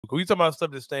We talking about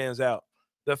stuff that stands out.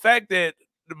 The fact that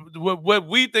what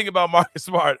we think about Marcus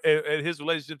Smart and his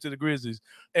relationship to the Grizzlies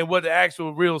and what the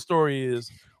actual real story is,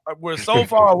 we're so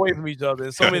far away from each other,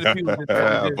 and so many people just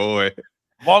have to just Boy.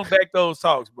 walk back those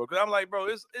talks, bro. Because I'm like, bro,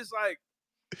 it's like,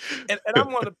 and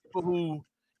I'm one of the people who,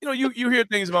 you hear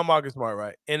things about Marcus Smart,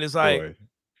 right? And it's like, Boy.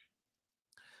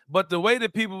 but the way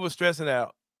that people were stressing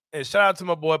out, and shout out to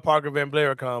my boy Parker Van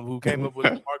Blaricom, who came up with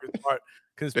the Marcus Smart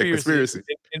conspiracy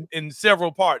in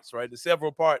several parts, right? The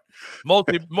several part,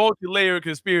 multi-layered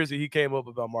conspiracy he came up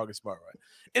about Marcus Smart, right?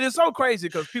 And it's so crazy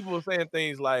because people were saying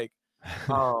things like,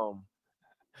 well,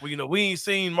 we ain't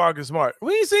seen Marcus Smart.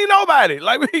 We ain't seen nobody.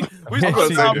 Like we whoever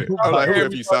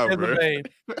you saw, bro.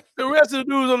 The rest of the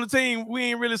dudes on the team, we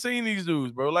ain't really seen these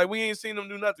dudes, bro. Like we ain't seen them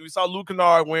do nothing. We saw Luke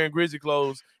Kennard wearing Grizzly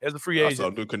clothes as a free agent. I saw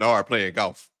Luke Kennard playing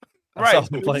golf. Right.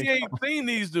 We ain't seen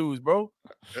these dudes, bro.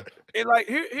 And like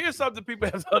here's something people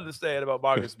have to understand about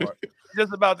Marcus Smart.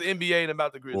 Just about the NBA and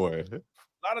about the Grizzlies. Boy.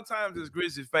 A lot of times as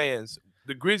Grizzlies fans,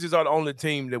 the Grizzlies are the only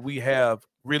team that we have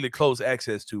really close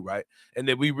access to, right? And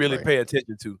that we really pay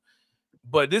attention to.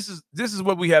 But this is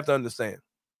what we have to understand.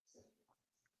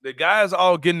 The guys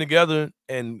all getting together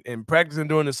and practicing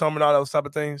during the summer and all those type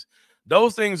of things,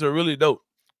 those things are really dope.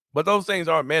 But those things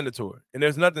aren't mandatory. And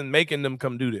there's nothing making them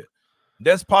come do that.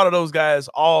 That's part of those guys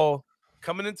all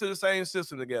coming into the same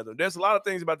system together. There's a lot of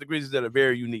things about the Grizzlies that are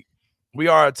very unique. We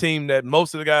are a team that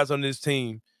most of the guys on this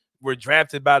team were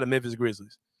drafted by the Memphis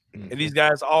Grizzlies. And these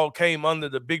guys all came under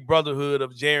the big brotherhood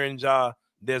of Jaren, Ja,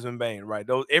 Desmond Bane, right?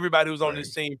 Everybody who's on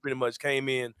this team pretty much came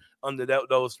in under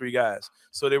those three guys.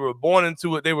 So they were born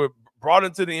into it. They were brought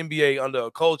into the NBA under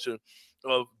a culture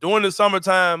of during the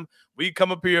summertime, we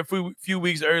come up here a few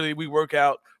weeks early, we work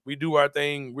out, we do our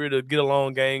thing. We're the get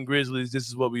along gang, Grizzlies. This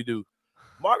is what we do.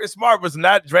 Marcus Smart was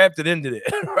not drafted into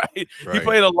that, right? He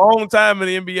played a long time in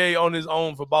the NBA on his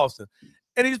own for Boston.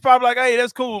 And he's probably like, hey,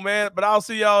 that's cool, man. But I'll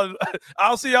see y'all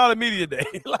at media day.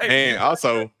 And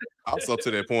also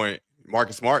to that point,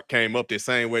 Marcus Smart came up the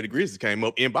same way the Grizzlies came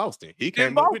up in Boston. He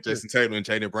came up with Jason Taylor and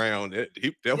Jayden Brown.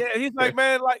 He's like,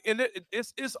 man, like, and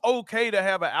it's okay to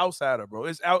have an outsider, bro.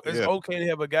 It's okay to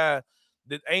have a guy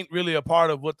that ain't really a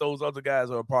part of what those other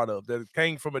guys are a part of, that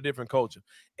came from a different culture.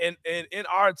 And in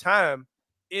our time,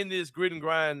 in this grit and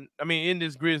grind, in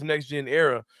this Grizz next gen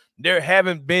era, there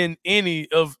haven't been any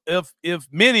of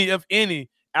any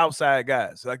outside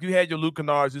guys. Like you had your Luke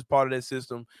Kennards, who's part of that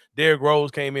system. Derrick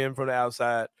Rose came in from the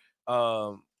outside.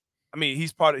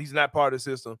 He's not part of the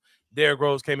system. Derrick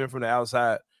Rose came in from the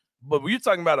outside. But you're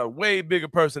talking about a way bigger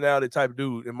personality type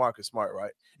dude than Marcus Smart,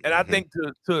 right? And I think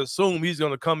to assume he's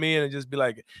going to come in and just be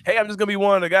like, hey, I'm just going to be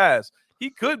one of the guys. He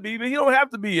could be, but he don't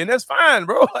have to be. And that's fine,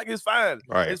 bro. Like, it's fine.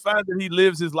 Right. It's fine that he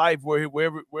lives his life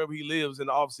wherever he lives in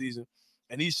the offseason.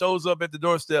 And he shows up at the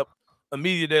doorstep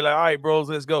immediately, like, all right, bros,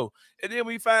 let's go. And then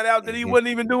we find out that he wasn't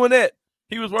even doing that.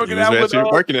 He was working out with Zach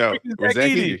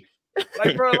Edey.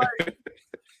 Like, bro, like,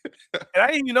 and I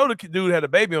didn't even know the dude had a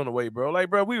baby on the way, bro. Like,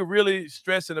 bro, we were really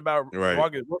stressing about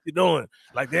Marcus. What you doing?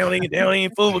 Like, they don't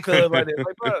even fool because like that.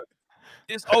 Like, bro,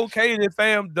 it's okay that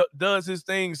fam does his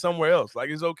thing somewhere else. Like,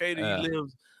 it's okay that he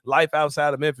lives life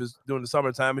outside of Memphis during the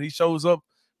summertime, and he shows up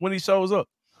when he shows up.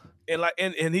 And like,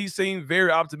 and he seems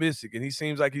very optimistic, and he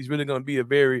seems like he's really going to be a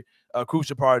very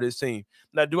crucial part of this team.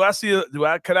 Now, could I see a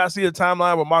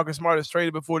timeline where Marcus Smart is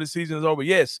traded before the season is over?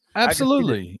 Yes,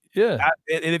 absolutely. Yeah.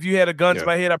 And if you had a gun to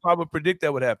my head, I probably predict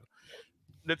that would happen.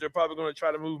 That they're probably going to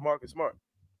try to move Marcus Smart.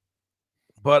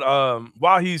 But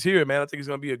while he's here, man, I think he's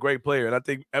going to be a great player. And I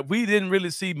think we didn't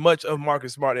really see much of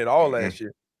Marcus Smart at all last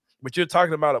year. But you're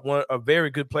talking about a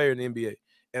very good player in the NBA,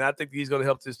 and I think he's going to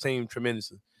help this team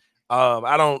tremendously.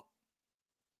 Vince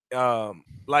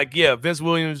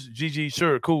Williams, GG,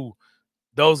 sure, cool.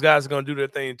 Those guys are going to do their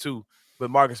thing too. But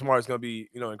Marcus Smart is going to be,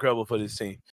 incredible for this team.